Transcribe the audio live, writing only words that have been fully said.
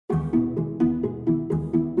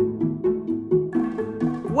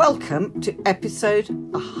Welcome to episode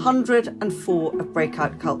 104 of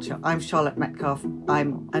Breakout Culture. I'm Charlotte Metcalfe.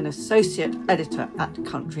 I'm an associate editor at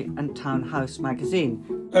Country and Town House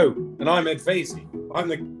magazine. Oh, and I'm Ed Vasey. I'm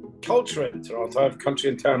the culture editor, aren't I, of Country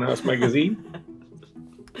and Town House magazine?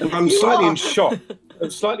 And I'm slightly in shock. I'm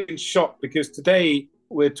slightly in shock because today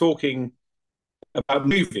we're talking about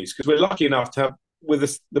movies, because we're lucky enough to have with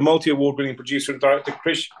us the multi-award-winning producer and director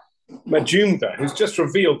Krish Majumdar, who's just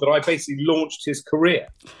revealed that I basically launched his career.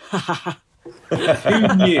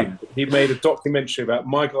 Who knew he made a documentary about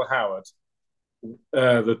Michael Howard,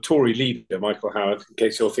 the Tory leader, Michael Howard, in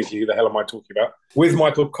case you're thinking, who the hell am I talking about, with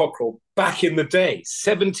Michael Cockerell back in the day,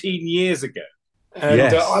 17 years ago. And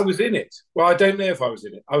yes. I was in it. Well, I don't know if I was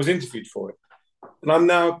in it. I was interviewed for it. And I'm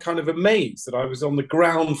now kind of amazed that I was on the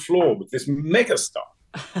ground floor with this megastar.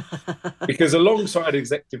 Because alongside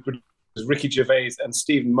executive producers Ricky Gervais and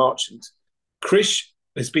Stephen Marchant, Krish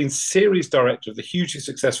has been series director of the hugely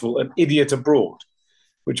successful An Idiot Abroad,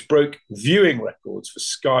 which broke viewing records for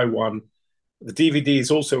Sky One. The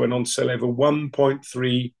DVDs also went on to sell over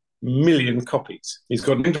 1.3 million copies. He's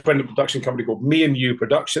got an independent production company called Me and You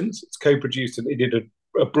Productions. It's co-produced An Idiot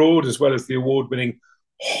Abroad, as well as the award-winning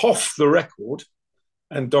Off the Record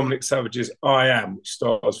and Dominic Savage's I Am, which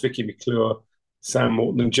stars Vicky McClure, Sam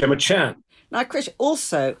Morton and Gemma Chan. Now, Krish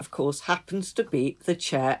also, of course, happens to be the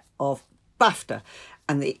chair of BAFTA,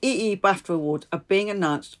 and the EE BAFTA Awards are being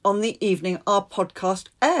announced on the evening our podcast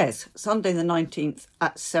airs, Sunday the 19th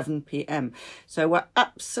at 7 p.m. So we're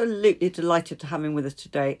absolutely delighted to have him with us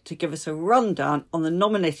today to give us a rundown on the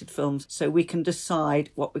nominated films so we can decide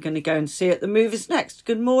what we're going to go and see at the movies next.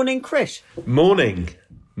 Good morning, Krish. Morning,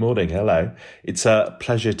 hello. It's a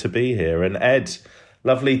pleasure to be here. And Ed,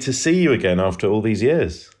 lovely to see you again after all these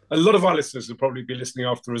years. A lot of our listeners will probably be listening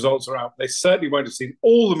after the results are out. They certainly won't have seen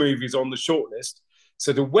all the movies on the shortlist.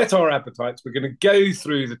 So to whet our appetites, we're going to go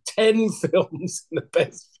through the 10 films in the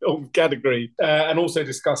best film category and also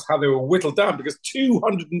discuss how they were whittled down, because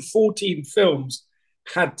 214 films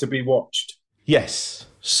had to be watched. Yes.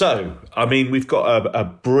 So, I mean, we've got a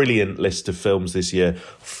brilliant list of films this year.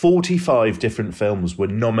 45 different films were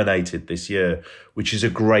nominated this year, which is a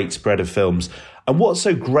great spread of films. And what's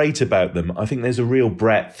so great about them, I think there's a real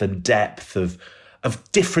breadth and depth of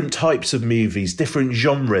different types of movies, different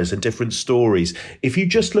genres and different stories. If you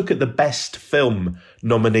just look at the best film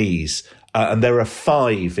nominees, and there are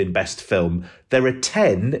 5 in best film, there are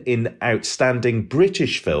 10 in outstanding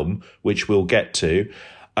British film, which we'll get to.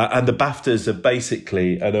 And the BAFTAs are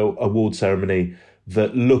basically an award ceremony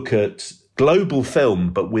that look at global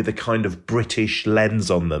film, but with a kind of British lens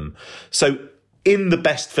on them. So in the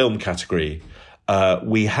best film category,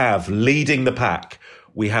 we have leading the pack.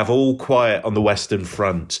 We have All Quiet on the Western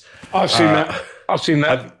Front. I've seen that.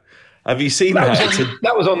 Have you seen that?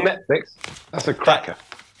 That was on Netflix. That's a cracker.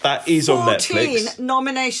 That is on Netflix. 14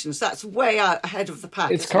 nominations. That's way out ahead of the pack.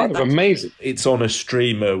 It's kind of amazing. It's on a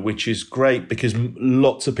streamer, which is great because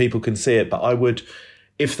lots of people can see it. But I would,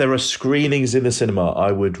 if there are screenings in the cinema,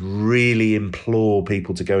 I would really implore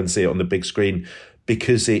people to go and see it on the big screen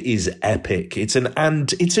because it is epic. It's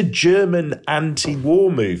a German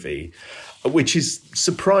anti-war movie, which is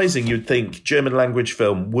surprising. You'd think German language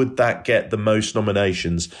film, would that get the most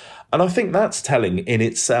nominations? And I think that's telling in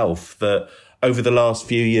itself that over the last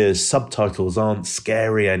few years, subtitles aren't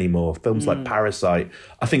scary anymore. Films like Parasite,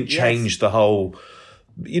 I think, changed the whole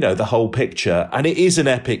picture. And it is an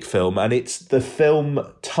epic film. And it's the film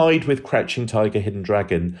tied with Crouching Tiger, Hidden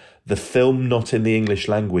Dragon, the film not in the English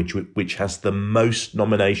language, which has the most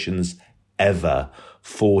nominations ever,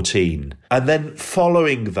 14. And then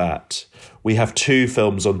following that, we have 2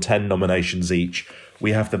 films on 10 nominations each.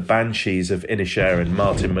 We have the Banshees of Inisherin,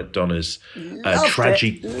 Martin McDonagh's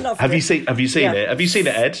tragic. Have you seen it? Have you seen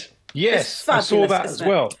it, Ed? Yes, I saw that as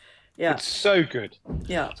well. Yeah, it's so good.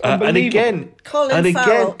 Yeah, and again, Colin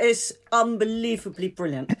Farrell is unbelievably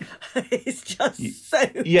brilliant. It's just so.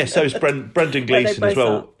 Yeah, so is Brendan Gleeson as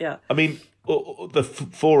well. Yeah, I mean, the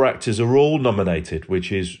 4 actors are all nominated,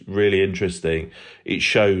 which is really interesting. It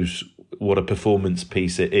shows what a performance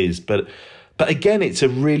piece it is, but again, it's a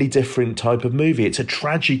really different type of movie. It's a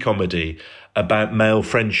tragicomedy about male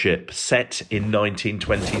friendship set in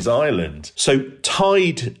 1920s Ireland. So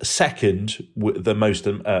tied second with the most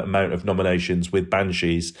amount of nominations with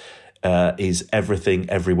Banshees is Everything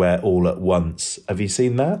Everywhere All at Once. Have you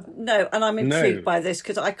seen that? No, and I'm intrigued by this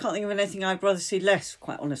because I can't think of anything I'd rather see less,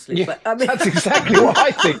 quite honestly. Yeah, but I mean... that's exactly what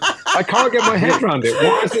I think. I can't get my head around it.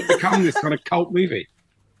 Why has it become this kind of cult movie?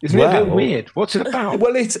 Isn't it a bit weird? What's it about?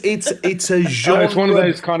 Well, it's a genre. It's one of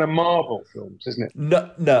those kind of Marvel films, isn't it?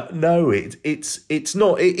 No, it's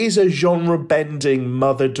not. It is a genre-bending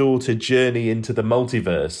mother-daughter journey into the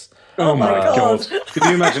multiverse. Oh my God! Can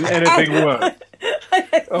you imagine anything worse?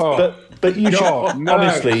 Oh, but you God, should no,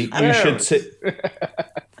 honestly, you should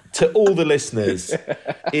to all the listeners,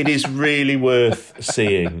 it is really worth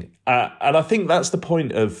seeing. And I think that's the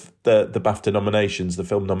point of the BAFTA nominations, the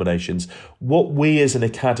film nominations. What we as an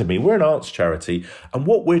academy, we're an arts charity, and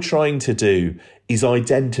what we're trying to do is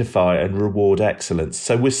identify and reward excellence.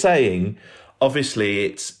 So we're saying, obviously,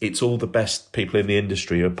 it's all the best people in the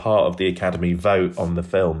industry who are part of the academy vote on the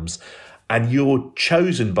films, and you're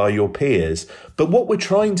chosen by your peers. But what we're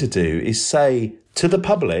trying to do is say to the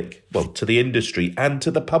public, well, to the industry and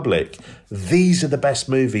to the public, these are the best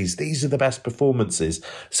movies, these are the best performances.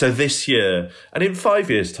 So this year, and in 5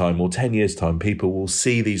 years' time or 10 years' time, people will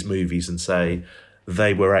see these movies and say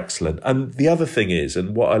they were excellent. And the other thing is,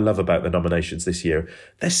 and what I love about the nominations this year,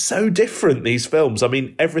 they're so different, these films. I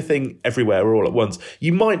mean, Everything, Everywhere, All at Once.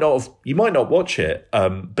 You might not watch it,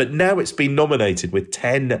 but now it's been nominated with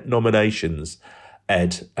 10 nominations,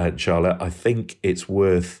 Ed and Charlotte. I think it's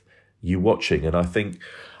worth you watching, and I think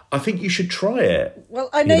you should try it. Well,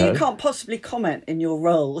 I know you can't possibly comment in your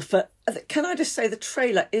role, but can I just say the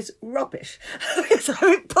trailer is rubbish? So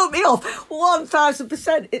it put me off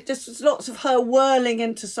 1,000%. It just was lots of her whirling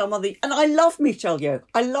into some of the... And I love Michelle Yeoh.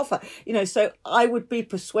 I love her. So I would be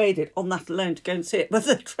persuaded on that alone to go and see it, but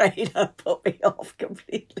the trailer put me off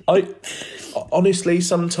completely. Honestly,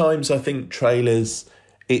 sometimes I think trailers...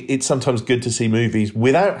 It's sometimes good to see movies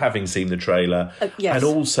without having seen the trailer. Yes. And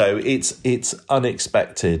also it's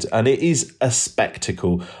unexpected and it is a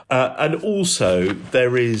spectacle. And also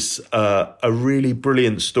there is a really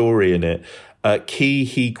brilliant story in it. Ke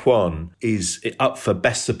Huy Quan is up for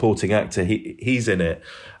Best Supporting Actor. He's in it.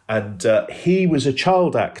 And he was a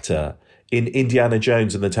child actor in Indiana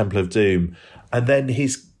Jones and the Temple of Doom. And then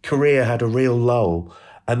his career had a real lull.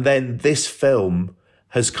 And then this film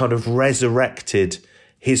has kind of resurrected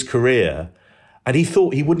his career, and he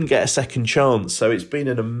thought he wouldn't get a second chance. So it's been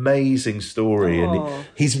an amazing story. And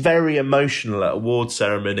he's very emotional at award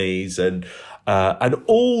ceremonies, and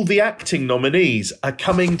all the acting nominees are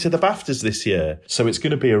coming to the BAFTAs this year. So it's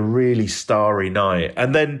going to be a really starry night.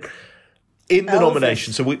 And then in the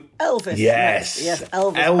nomination, so Elvis. Yes,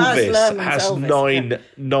 Elvis. Elvis has Elvis.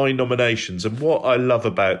 nine nominations. And what I love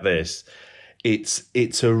about this,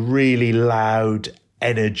 it's a really loud,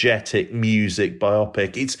 energetic music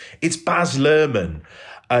biopic. It's Baz Luhrmann,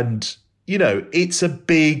 and it's a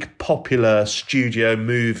big popular studio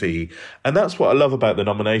movie, and that's what I love about the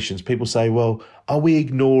nominations. People say, well, are we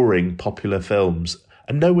ignoring popular films?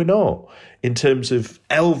 And no, we're not. In terms of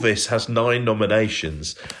Elvis has 9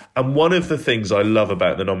 nominations, and one of the things I love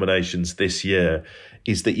about the nominations this year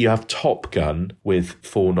is that you have Top Gun with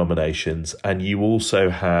 4 nominations, and you also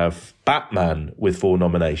have Batman with 4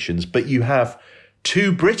 nominations, but you have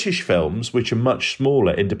 2 British films, which are much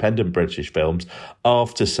smaller, independent British films,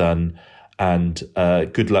 Aftersun and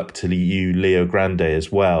Good Luck to You, Leo Grande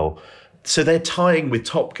as well. So they're tying with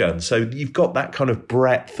Top Gun. So you've got that kind of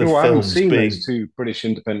breadth of films. I haven't seen those 2 British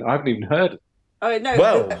independent. I haven't even heard of them. Oh no!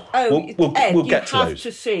 Well, Ed, we'll get to those. You have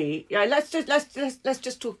to see. Yeah, let's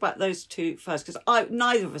just talk about those 2 first, because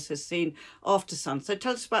neither of us has seen Aftersun. So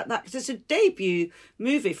tell us about that, because it's a debut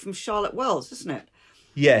movie from Charlotte Wells, isn't it?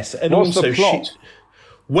 Yes, and what's also the plot?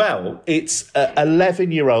 It's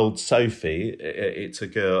 11-year-old Sophie. It's a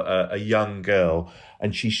girl, a young girl,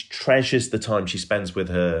 and she treasures the time she spends with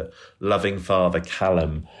her loving father,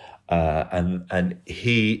 Callum, and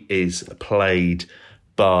he is played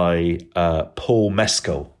by Paul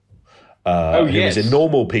Mescal, who is in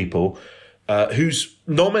Normal People, who's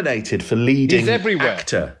nominated for leading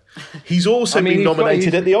actor. He's also been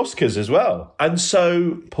nominated at the Oscars as well. And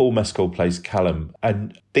so Paul Mescal plays Callum.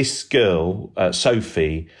 And this girl,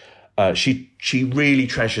 Sophie, she really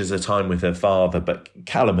treasures her time with her father. But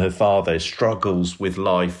Callum, her father, struggles with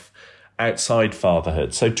life outside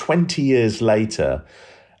fatherhood. So 20 years later,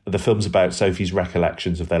 the film's about Sophie's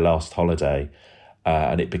recollections of their last holiday.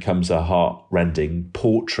 And it becomes a heart-rending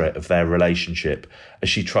portrait of their relationship as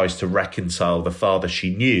she tries to reconcile the father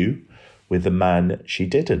she knew with the man she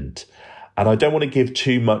didn't. And I don't want to give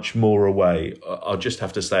too much more away. I'll just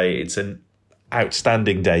have to say it's an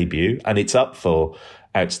outstanding debut, and it's up for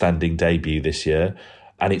outstanding debut this year,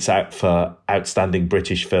 and it's out for outstanding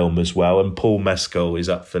British film as well, and Paul Mescal is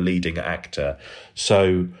up for leading actor.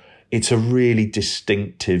 So It's a really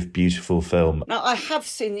distinctive, beautiful film. Now, I have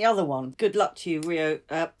seen the other one. Good luck to you, Rio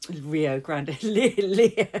Grande,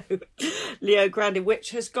 Leo Grande,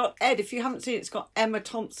 which has got, Ed, if you haven't seen it, it's got Emma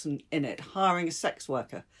Thompson in it, hiring a sex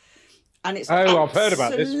worker. And it's I've heard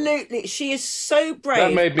about this. Absolutely, she is so brave.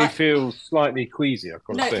 That made me feel slightly queasy, I've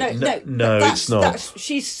got to say. No, it's not.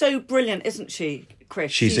 She's so brilliant, isn't she,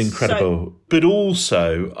 Chris? She's incredible. But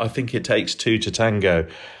also, I think it takes two to tango.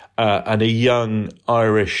 And a young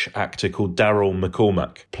Irish actor called Daryl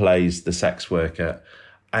McCormack plays the sex worker.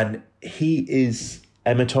 And he is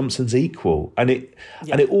Emma Thompson's equal. And it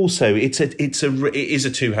also, it is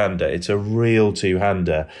a two-hander. It's a real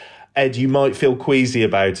two-hander. Ed, you might feel queasy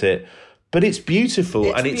about it, but it's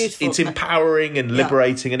beautiful, it's empowering and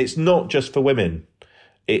liberating, and it's not just for women.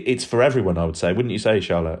 It's for everyone, I would say. Wouldn't you say,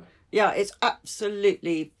 Charlotte? Yeah, it's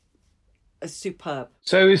absolutely superb.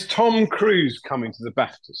 So is Tom Cruise coming to the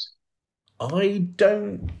BAFTAs? I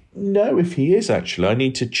don't know if he is, actually. I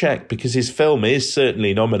need to check, because his film is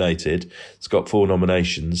certainly nominated. It's got 4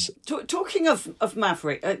 nominations. Talking of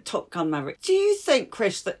Maverick, Top Gun Maverick, do you think,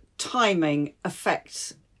 Chris, that timing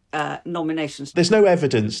affects nominations? There's no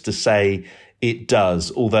evidence to say it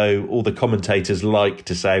does, although all the commentators like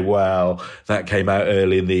to say, well, that came out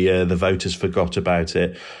early and the voters forgot about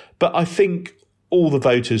it. But I think all the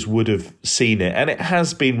voters would have seen it, and it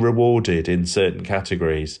has been rewarded in certain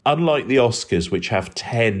categories. Unlike the Oscars, which have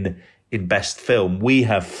 10 in Best Film, we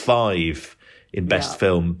have 5 in Best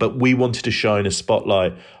Film, but we wanted to shine a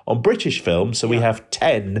spotlight on British film, so we have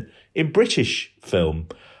 10 in British film.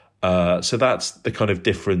 So that's the kind of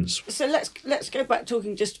difference. So let's go back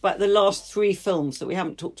talking just about the last 3 films that we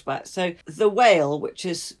haven't talked about. So The Whale, which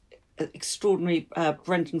is extraordinary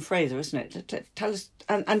Brendan Fraser, isn't it? Tell us,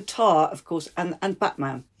 and Tar, of course, and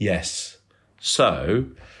Batman. Yes. So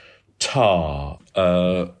Tar.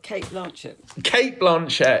 Kate Blanchett. Kate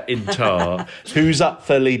Blanchett in Tar, who's up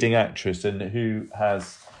for leading actress and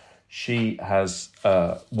she has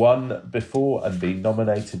won before and been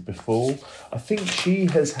nominated before. I think she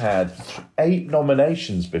has had 8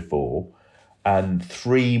 nominations before and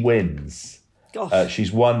 3 wins. Gosh.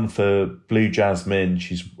 She's won for Blue Jasmine.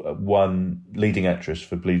 She's won leading actress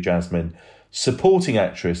for Blue Jasmine, supporting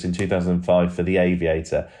actress in 2005 for The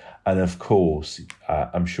Aviator. And of course,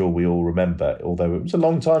 I'm sure we all remember, although it was a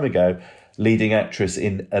long time ago, leading actress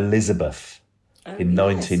in Elizabeth in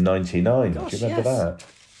 1999. Gosh, do you remember that?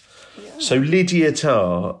 Yeah. So Lydia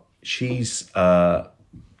Tarr, she's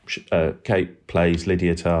Kate plays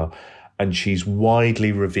Lydia Tarr, and she's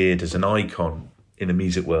widely revered as an icon in the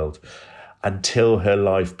music world until her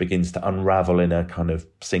life begins to unravel in a kind of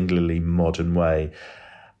singularly modern way.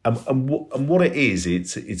 And what it is,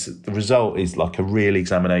 it's the result is like a real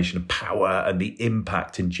examination of power and the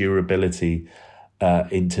impact and durability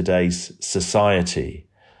in today's society.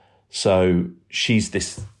 So she's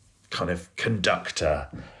this kind of conductor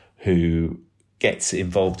who gets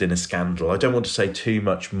involved in a scandal. I don't want to say too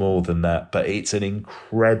much more than that, but it's an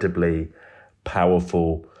incredibly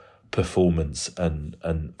powerful performance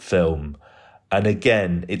and film. And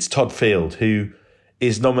again, it's Todd Field who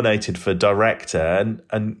is nominated for director,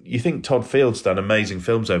 and you think Todd Field's done amazing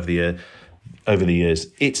films over the years.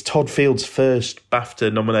 It's Todd Field's first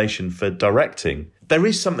BAFTA nomination for directing. There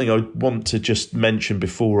is something I want to just mention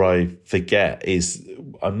before I forget, is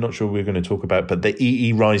I'm not sure we're going to talk about, but the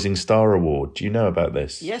EE Rising Star Award. Do you know about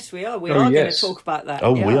this? Yes, we are. We are going to talk about that.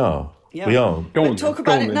 Oh, yeah. We are. Yeah. We are. Talk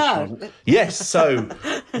about it now. Yes, so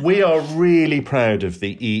we are really proud of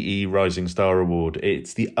the EE Rising Star Award.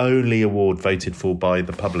 It's the only award voted for by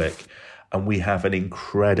the public, and we have an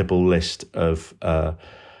incredible list of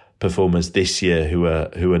performers this year who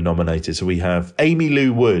are nominated. So we have Amy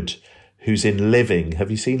Lou Wood, who's in Living.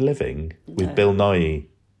 Have you seen Living with Bill Nighy?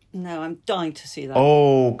 No, I'm dying to see that.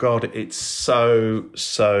 Oh God, it's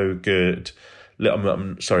so good.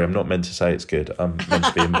 I'm sorry, I'm not meant to say it's good. I'm meant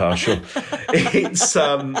to be impartial. It's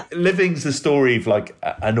Living's the story of like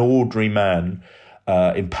an ordinary man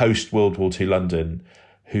in post-World War II London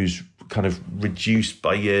who's kind of reduced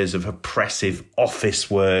by years of oppressive office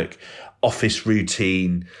work, office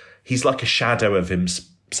routine. He's like a shadow of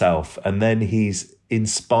himself. And then he's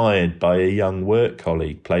inspired by a young work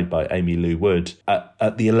colleague played by Amy Lou Wood.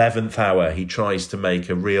 At the 11th hour, he tries to make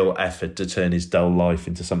a real effort to turn his dull life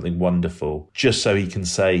into something wonderful, just so he can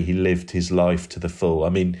say he lived his life to the full. I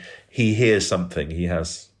mean, he hears something.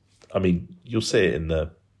 You'll see it in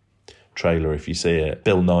the trailer if you see it.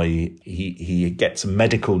 Bill Nighy, he gets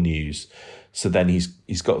medical news, so then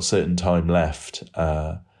he's got a certain time left.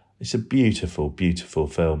 It's a beautiful, beautiful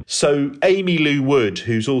film. So Amy Lou Wood,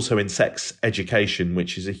 who's also in Sex Education,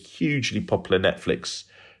 which is a hugely popular Netflix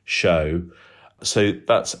show, So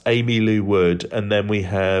that's Amy Lou Wood. And then we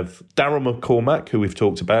have Daryl McCormack, who we've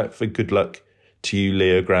talked about for Good Luck to You,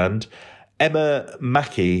 Leo Grand. Emma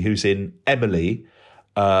Mackey, who's in Emily,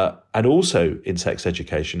 and also in Sex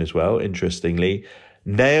Education as well, interestingly.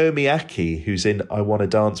 Naomi Ackie, who's in I Want to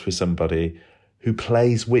Dance with Somebody, who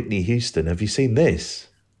plays Whitney Houston. Have you seen this?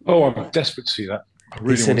 Oh, I'm desperate to see that. I really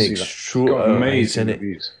want to see that. It's got amazing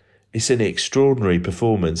reviews. It's an extraordinary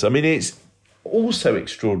performance. I mean, it's also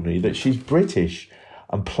extraordinary that she's British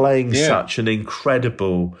and playing such an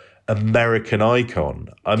incredible American icon.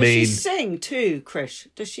 Does she sing too, Chris?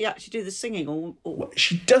 Does she actually do the singing? Or...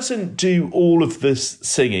 She doesn't do all of the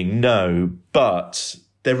singing, no, but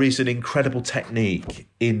there is an incredible technique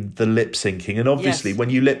in the lip syncing. And obviously, when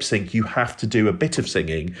you lip sync, you have to do a bit of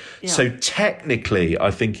singing. Yeah. So technically,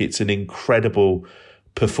 I think it's an incredible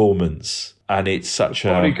performance. And it's such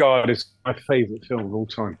Bodyguard is my favourite film of all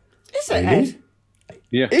time. Is it, Ed?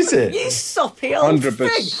 Yeah. Is it? You soppy old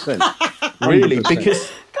 100%. Really? Because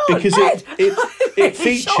it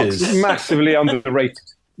features... It's massively underrated.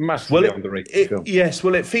 Underrated film. Yes,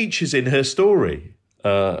 well, it features in her story.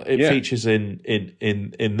 Features in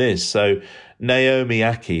this. So Naomi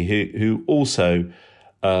Ackie, who also...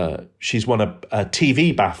 she's won a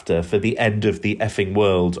TV BAFTA for The End of the Effing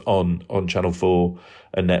World on Channel 4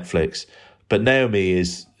 and Netflix. But Naomi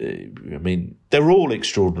is, they're all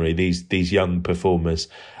extraordinary, these young performers.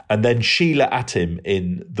 And then Sheila Atim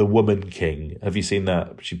in The Woman King. Have you seen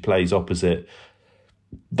that? She plays opposite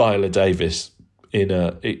Viola Davis in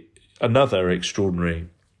another extraordinary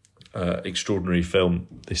film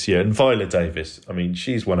this year. And Viola Davis,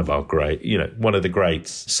 she's one of our one of the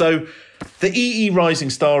greats. So the EE Rising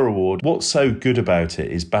Star Award, what's so good about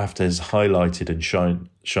it is BAFTA has highlighted and shone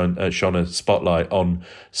a spotlight on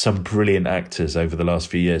some brilliant actors over the last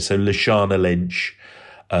few years. So Lashana Lynch,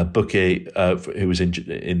 Bookie, who was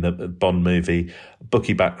in the Bond movie,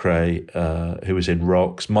 Bookie Bakray, who was in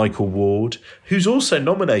Rocks, Michael Ward, who's also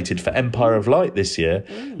nominated for Empire of Light this year,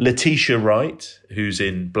 Letitia Wright, who's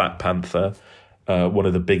in Black Panther, one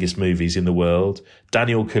of the biggest movies in the world,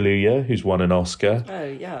 Daniel Kaluuya, who's won an Oscar. Oh,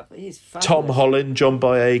 yeah, he's fabulous. Tom Holland, John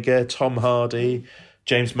Boyega, Tom Hardy,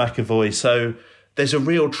 James McAvoy. So there's a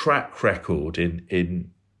real track record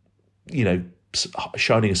in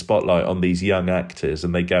shining a spotlight on these young actors,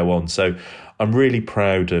 and they go on. So I'm really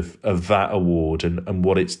proud of that award and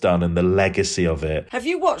what it's done and the legacy of it. Have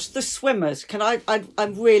you watched The Swimmers? I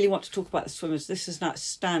really want to talk about The Swimmers. This is an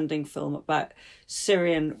outstanding film about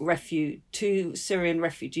two Syrian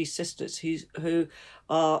refugee sisters who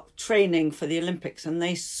are training for the Olympics, and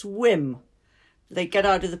they swim. They get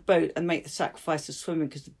out of the boat and make the sacrifice of swimming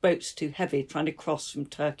because the boat's too heavy, trying to cross from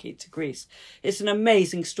Turkey to Greece. It's an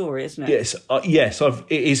amazing story, isn't it? Yes, it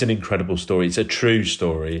is an incredible story. It's a true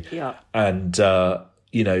story. Yeah. And,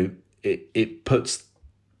 it puts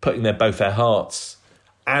putting both their hearts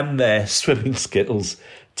and their swimming skills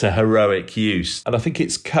to heroic use. And I think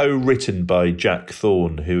it's co-written by Jack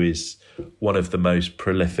Thorne, who is one of the most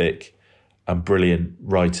prolific and brilliant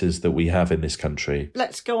writers that we have in this country.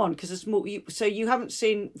 Let's go on, because there's more. So you haven't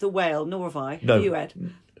seen The Whale, nor have I. No. Have you, Ed?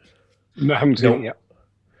 No, I haven't seen it yet.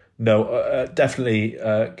 No, definitely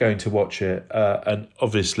going to watch it. And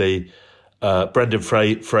obviously, Brendan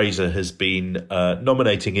Fraser has been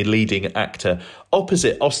nominating a leading actor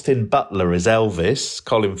opposite Austin Butler as Elvis,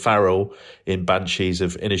 Colin Farrell in Banshees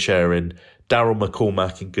of Inisherin, Daryl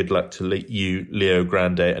McCormack in Good Luck to You, Leo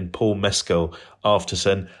Grande, and Paul Mescal,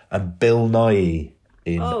 Aftersun, and Bill Nighy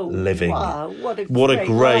in Living. Wow, what a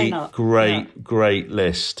great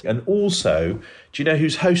list. And also, do you know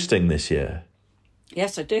who's hosting this year?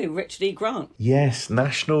 Yes, I do. Richard E. Grant. Yes,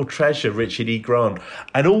 national treasure, Richard E. Grant.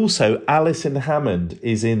 And also, Alison Hammond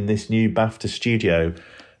is in this new BAFTA studio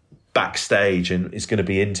backstage and is going to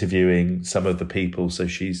be interviewing some of the people. So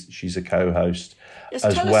she's a co-host as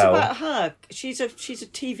well. Tell us about her. She's a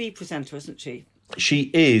TV presenter, isn't she? She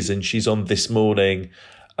is, and she's on This Morning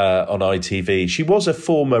on ITV. She was a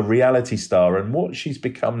former reality star, and what she's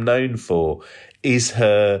become known for is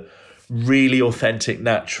her really authentic,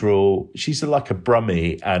 natural. She's like a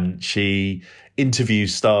Brummie, and she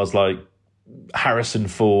interviews stars like Harrison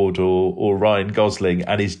Ford or Ryan Gosling,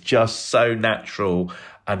 and is just so natural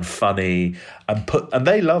and funny, and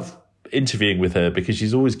they love interviewing with her because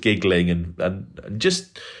she's always giggling and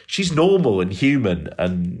just she's normal and human,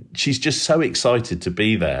 and she's just so excited to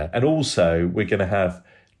be there. And also, we're going to have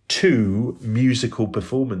 2 musical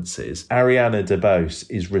performances. Ariana DeBose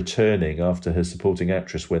is returning after her supporting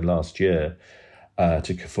actress win last year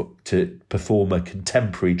to perform a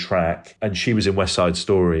contemporary track, and she was in West Side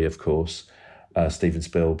Story, of course. Steven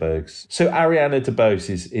Spielberg's. So Ariana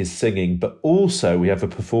DeBose is singing, but also we have a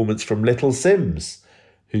performance from Little Sims,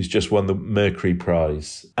 who's just won the Mercury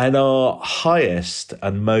Prize. And our highest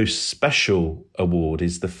and most special award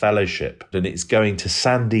is the Fellowship, and it's going to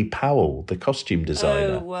Sandy Powell, the costume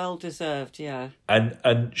designer. Oh, well deserved, yeah.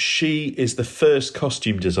 And she is the first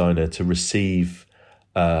costume designer to receive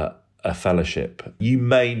a fellowship. You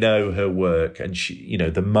may know her work, and she, you know,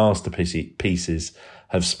 the masterpieces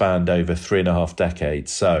have spanned over 3.5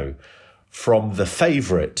 decades. So from The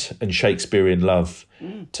Favourite and Shakespeare in Love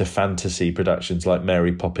to fantasy productions like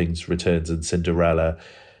Mary Poppins Returns and Cinderella,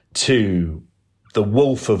 to The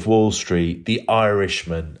Wolf of Wall Street, The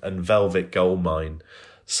Irishman and Velvet Goldmine.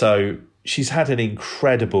 So she's had an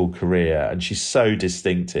incredible career and she's so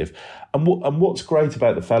distinctive. And what's great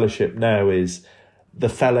about the Fellowship now is the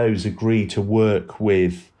fellows agree to work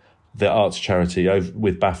with the arts charity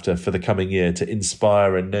with BAFTA for the coming year to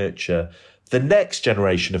inspire and nurture the next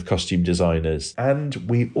generation of costume designers. And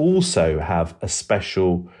we also have a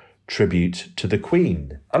special tribute to the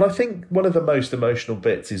Queen. And I think one of the most emotional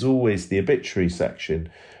bits is always the obituary section,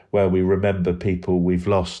 where we remember people we've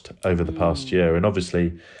lost over the past year. And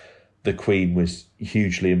obviously the Queen was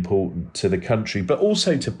hugely important to the country, but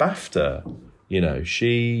also to BAFTA. You know,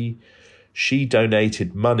 she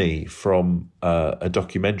donated money from a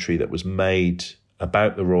documentary that was made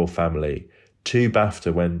about the royal family to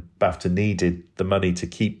BAFTA when BAFTA needed the money to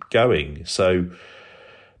keep going. So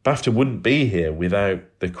BAFTA wouldn't be here without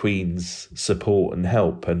the Queen's support and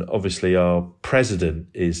help. And obviously our president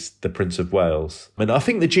is the Prince of Wales. And I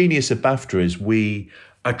think the genius of BAFTA is we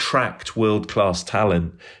attract world-class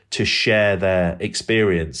talent to share their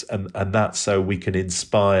experience. And that's so we can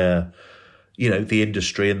inspire, you know, the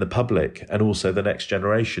industry and the public, and also the next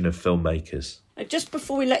generation of filmmakers. Just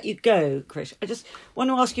before we let you go, Chris, I just want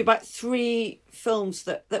to ask you about 3 films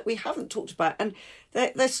that we haven't talked about. And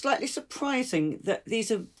they're slightly surprising that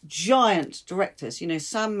these are giant directors, you know,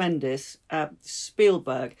 Sam Mendes,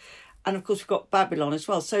 Spielberg, and of course we've got Babylon as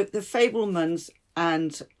well. So The Fabelmans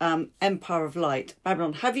and Empire of Light,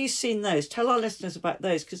 Babylon. Have you seen those? Tell our listeners about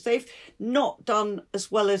those, because they've not done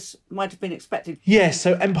as well as might have been expected. Yeah,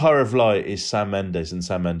 so Empire of Light is Sam Mendes, and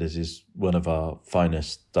Sam Mendes is one of our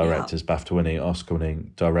finest directors, BAFTA-winning,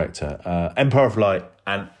 Oscar-winning director. Empire of Light,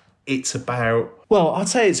 and it's about, well, I'd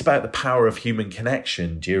say it's about the power of human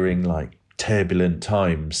connection during, like, turbulent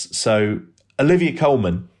times. So Olivia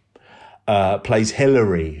Colman plays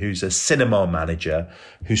Hilary, who's a cinema manager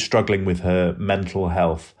who's struggling with her mental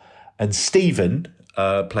health. And Stephen,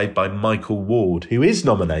 played by Michael Ward, who is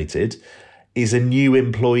nominated, is a new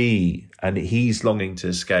employee, and he's longing to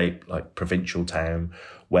escape, like, provincial town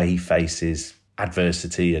where he faces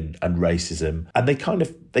adversity and racism. And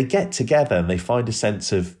they get together and they find a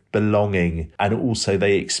sense of belonging, and also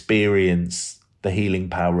they experience the healing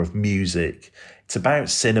power of music. It's about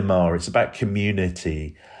cinema, it's about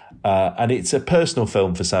community. And it's a personal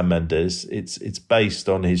film for Sam Mendes. It's based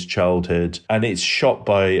on his childhood, and it's shot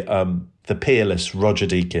by the peerless Roger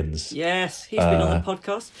Deakins. Yes, he's been on the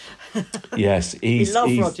podcast. Yes, we love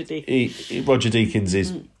Roger Deakins. Roger Deakins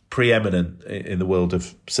is preeminent in the world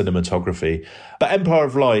of cinematography. But Empire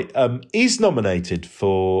of Light is nominated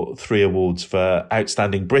for 3 awards for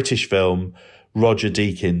Outstanding British Film, Roger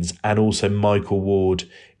Deakins, and also Michael Ward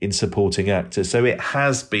in Supporting Actor. So it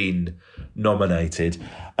has been nominated.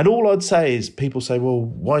 And all I'd say is, people say, well,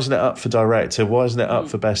 why isn't it up for director? Why isn't it up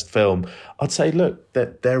for best film? I'd say, look,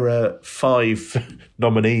 there are 5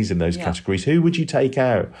 nominees in those categories. Who would you take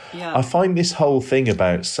out? Yeah. I find this whole thing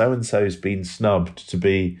about so-and-so's been snubbed to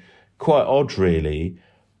be quite odd, really,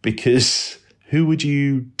 because who would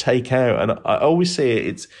you take out? And I always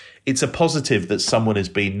see it's a positive that someone has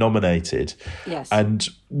been nominated. Yes. And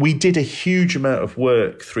we did a huge amount of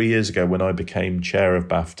work 3 years ago when I became chair of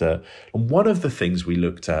BAFTA. And one of the things we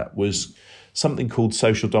looked at was something called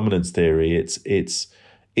social dominance theory. It's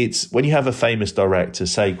when you have a famous director,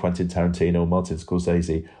 say Quentin Tarantino or Martin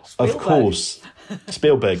Scorsese, Spielberg. Of course,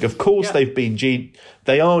 Spielberg, of course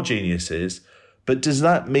they are geniuses. But does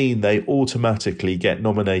that mean they automatically get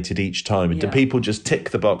nominated each time? And do people just tick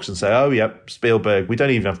the box and say, oh, yeah, Spielberg, we don't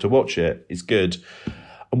even have to watch it, it's good?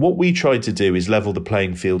 And what we tried to do is level the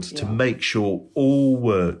playing field to make sure all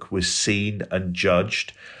work was seen and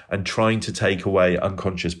judged, and trying to take away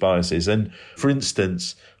unconscious biases. And for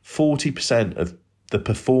instance, 40% of the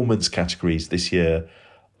performance categories this year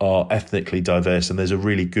are ethnically diverse, and there's a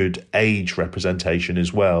really good age representation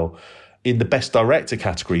as well. In the Best Director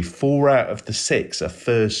category, 4 out of the 6 are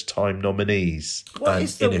first-time nominees. What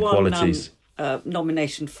is the inequalities.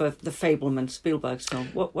 Nomination for The Fabelman, Spielberg's film?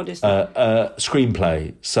 What is that?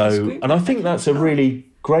 Screenplay. So, and I think that's a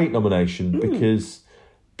really Great nomination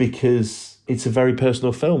because it's a very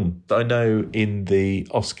personal film. I know in the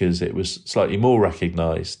Oscars it was slightly more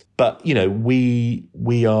recognised, but you know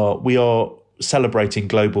we are celebrating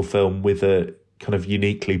global film with a kind of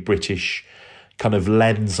uniquely British kind of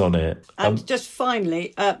lens on it. And just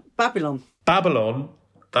finally, Babylon. Babylon.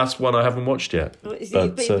 That's one I haven't watched yet.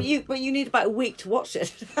 But you need about a week to watch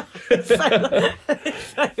it.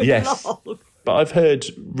 Yes, long. But I've heard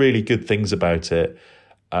really good things about it.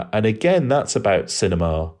 And again, that's about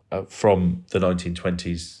cinema from the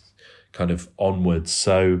 1920s kind of onwards.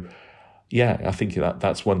 So, yeah, I think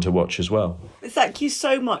that's one to watch as well. Thank you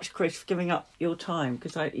so much, Chris, for giving up your time,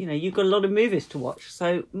 because you've got a lot of movies to watch.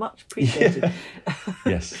 So much appreciated. Yeah.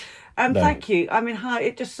 Yes. And thank you. I mean,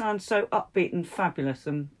 it just sounds so upbeat and fabulous.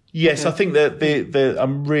 And yes, I think that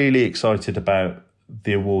I'm really excited about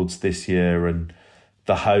the awards this year and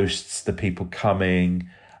the hosts, the people coming.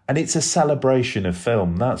 And it's a celebration of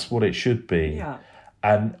film. That's what it should be. Yeah.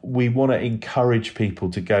 And we want to encourage people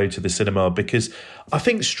to go to the cinema because I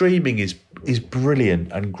think streaming is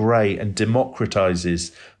brilliant and great and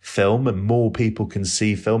democratizes film and more people can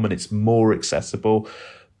see film and it's more accessible.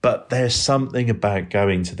 But there's something about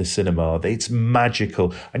going to the cinema. It's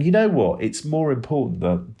magical. And you know what? It's more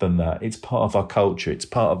important than that. It's part of our culture. It's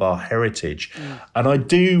part of our heritage. And I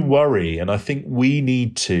do worry, and I think we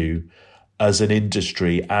need to, as an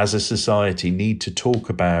industry, as a society, need to talk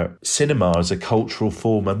about cinema as a cultural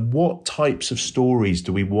form and what types of stories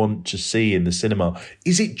do we want to see in the cinema?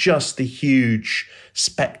 Is it just the huge,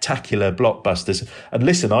 spectacular blockbusters? And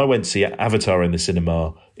listen, I went to see Avatar in the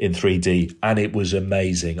cinema in 3D and it was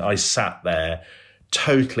amazing. I sat there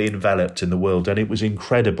totally enveloped in the world and it was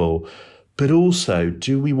incredible. But also,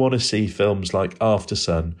 do we want to see films like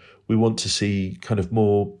Aftersun? We want to see kind of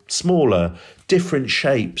more smaller, different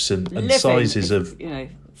shapes and sizes of,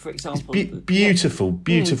 for example,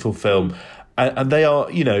 beautiful film. And they are,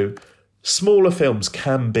 smaller films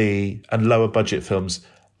can be, and lower budget films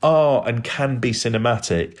are and can be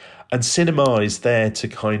cinematic. And cinema is there to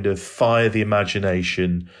kind of fire the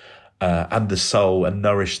imagination and the soul and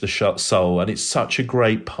nourish the soul. And it's such a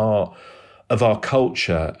great part of our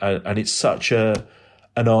culture. And it's such an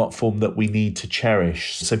art form that we need to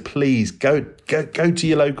cherish. So please go to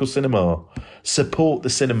your local cinema. Support the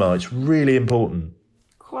cinema. It's really important.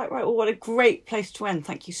 Quite right. Well, what a great place to end.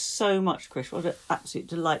 Thank you so much, Chris. What an absolute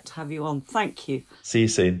delight to have you on. Thank you. See you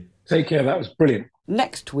soon. Take care. That was brilliant.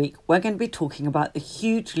 Next week, we're going to be talking about the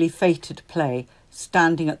hugely fated play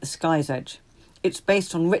Standing at the Sky's Edge. It's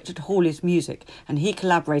based on Richard Hawley's music, and he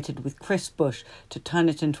collaborated with Chris Bush to turn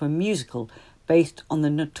it into a musical based on the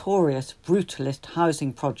notorious brutalist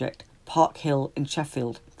housing project Park Hill in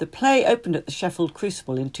Sheffield. The play opened at the Sheffield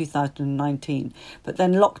Crucible in 2019, but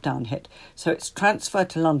then lockdown hit, so its transfer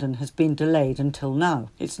to London has been delayed until now.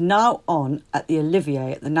 It's now on at the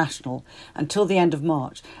Olivier at the National until the end of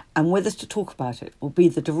March, and with us to talk about it will be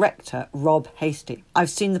the director, Rob Hastie. I've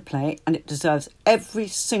seen the play and it deserves every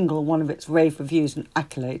single one of its rave reviews and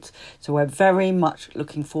accolades, so we're very much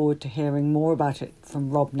looking forward to hearing more about it from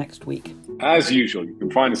Rob next week. As usual, you can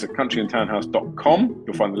find us at countryandtownhouse.com.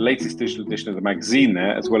 You'll find the latest digital edition of the magazine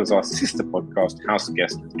there, as well as our sister podcast, House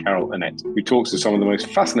Guest with Carol Annette, who talks to some of the most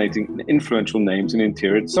fascinating and influential names in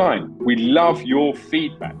interior design. We love your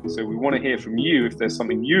feedback, so we want to hear from you. If there's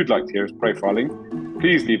something you'd like to hear us profiling,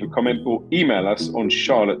 please leave a comment or email us on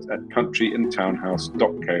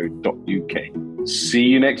charlotte@countryandtownhouse.co.uk. See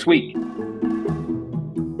you next week.